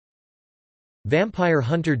Vampire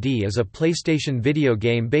Hunter D is a PlayStation video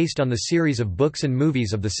game based on the series of books and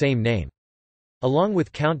movies of the same name. Along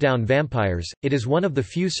with Countdown Vampires, it is one of the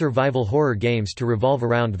few survival horror games to revolve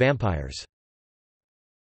around vampires.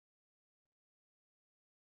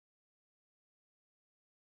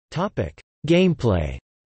 Gameplay.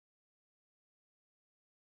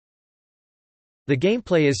 The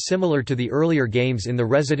gameplay is similar to the earlier games in the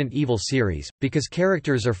Resident Evil series, because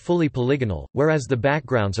characters are fully polygonal, whereas the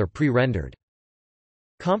backgrounds are pre-rendered.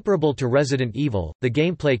 Comparable to Resident Evil, the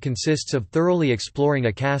gameplay consists of thoroughly exploring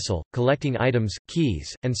a castle, collecting items,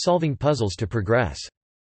 keys, and solving puzzles to progress.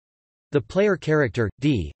 The player character,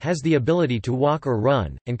 D, has the ability to walk or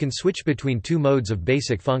run, and can switch between two modes of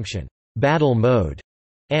basic function, battle mode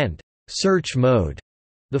and search mode.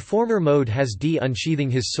 The former mode has D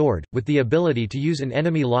unsheathing his sword, with the ability to use an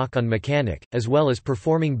enemy lock-on mechanic, as well as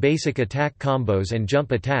performing basic attack combos and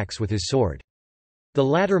jump attacks with his sword. The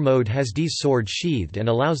latter mode has D's sword sheathed and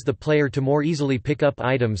allows the player to more easily pick up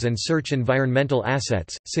items and search environmental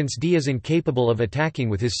assets, since D is incapable of attacking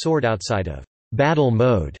with his sword outside of battle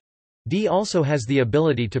mode. D also has the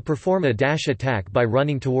ability to perform a dash attack by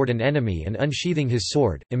running toward an enemy and unsheathing his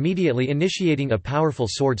sword, immediately initiating a powerful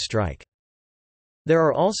sword strike. There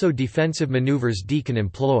are also defensive maneuvers D can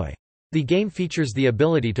employ. The game features the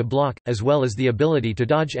ability to block, as well as the ability to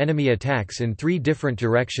dodge enemy attacks in 3 different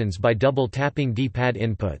directions by double-tapping D-pad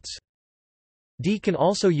inputs. D can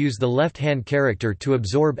also use the left-hand character to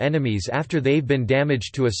absorb enemies after they've been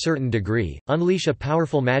damaged to a certain degree, unleash a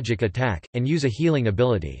powerful magic attack, and use a healing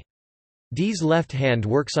ability. D's left hand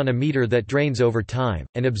works on a meter that drains over time,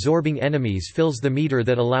 and absorbing enemies fills the meter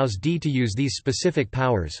that allows D to use these specific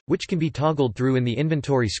powers, which can be toggled through in the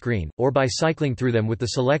inventory screen, or by cycling through them with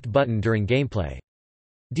the select button during gameplay.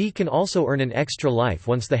 D can also earn an extra life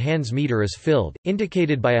once the hand's meter is filled,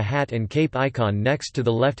 indicated by a hat and cape icon next to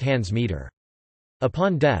the left hand's meter.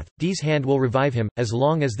 Upon death, D's hand will revive him, as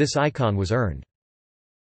long as this icon was earned.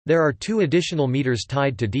 There are 2 additional meters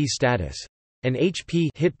tied to D's status. An HP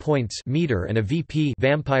hit points meter and a VP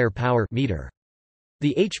vampire power meter.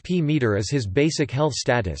 The HP meter is his basic health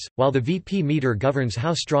status, while the VP meter governs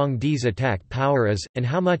how strong D's attack power is, and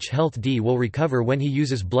how much health D will recover when he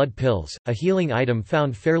uses blood pills, a healing item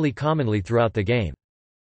found fairly commonly throughout the game.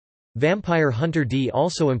 Vampire Hunter D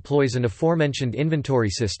also employs an aforementioned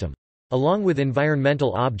inventory system. Along with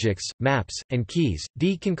environmental objects, maps, and keys,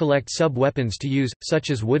 D can collect sub-weapons to use,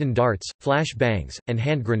 such as wooden darts, flash bangs, and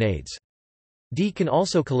hand grenades. D can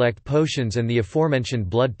also collect potions and the aforementioned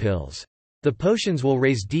blood pills. The potions will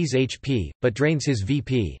raise D's HP, but drains his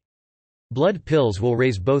VP. Blood pills will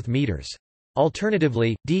raise both meters.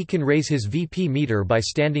 Alternatively, D can raise his VP meter by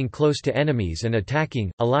standing close to enemies and attacking,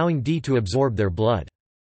 allowing D to absorb their blood.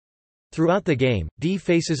 Throughout the game, D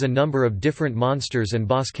faces a number of different monsters and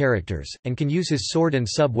boss characters, and can use his sword and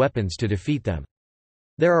sub-weapons to defeat them.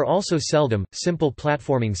 There are also seldom, simple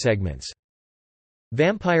platforming segments.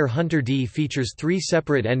 Vampire Hunter D features 3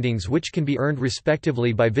 separate endings which can be earned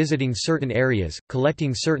respectively by visiting certain areas,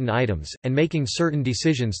 collecting certain items, and making certain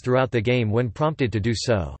decisions throughout the game when prompted to do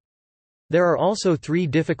so. There are also 3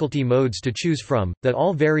 difficulty modes to choose from, that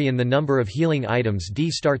all vary in the number of healing items D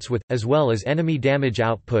starts with, as well as enemy damage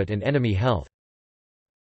output and enemy health.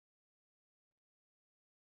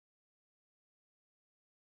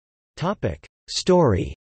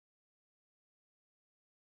 Story.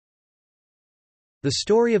 The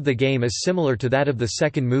story of the game is similar to that of the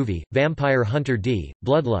second movie, Vampire Hunter D: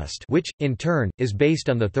 Bloodlust, which, in turn, is based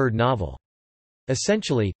on the third novel.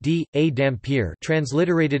 Essentially, D. A. Dampier,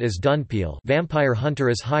 transliterated as Dunpeel, vampire hunter,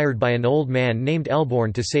 is hired by an old man named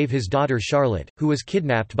Elborn to save his daughter Charlotte, who was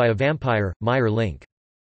kidnapped by a vampire, Meyer Link.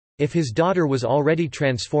 If his daughter was already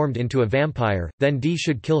transformed into a vampire, then D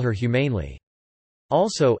should kill her humanely.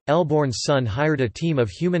 Also, Elborn's son hired a team of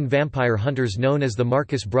human vampire hunters known as the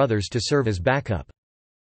Marcus Brothers to serve as backup.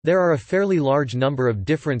 There are a fairly large number of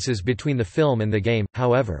differences between the film and the game,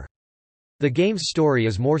 however. The game's story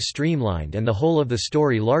is more streamlined and the whole of the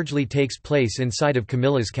story largely takes place inside of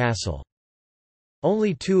Camilla's castle.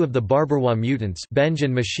 Only 2 of the Barbarois mutants, Benj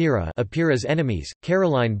and Mashira, appear as enemies,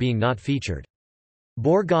 Caroline being not featured.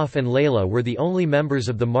 Borgoff and Layla were the only members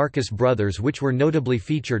of the Marcus Brothers which were notably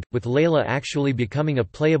featured, with Layla actually becoming a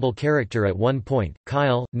playable character at one point.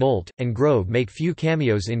 Kyle, Nolt, and Grove make few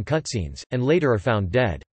cameos in cutscenes, and later are found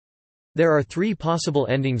dead. There are 3 possible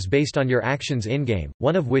endings based on your actions in-game,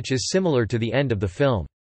 one of which is similar to the end of the film.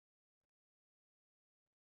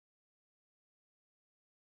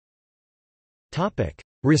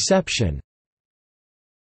 Reception.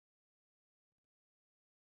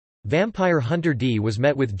 Vampire Hunter D was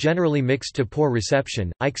met with generally mixed to poor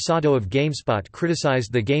reception. Ike Sato of GameSpot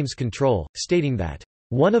criticized the game's control, stating that,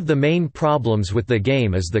 "One of the main problems with the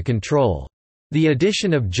game is the control. The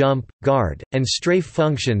addition of jump, guard, and strafe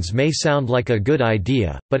functions may sound like a good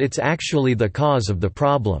idea, but it's actually the cause of the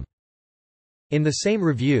problem." In the same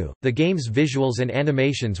review, the game's visuals and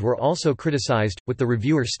animations were also criticized, with the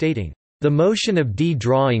reviewer stating, "The motion of D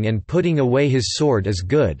drawing and putting away his sword is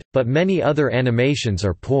good, but many other animations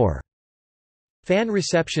are poor." Fan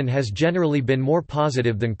reception has generally been more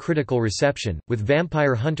positive than critical reception, with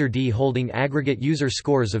Vampire Hunter D holding aggregate user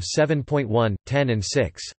scores of 7.1, 10 and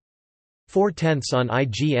 6.4 on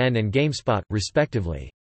IGN and GameSpot, respectively.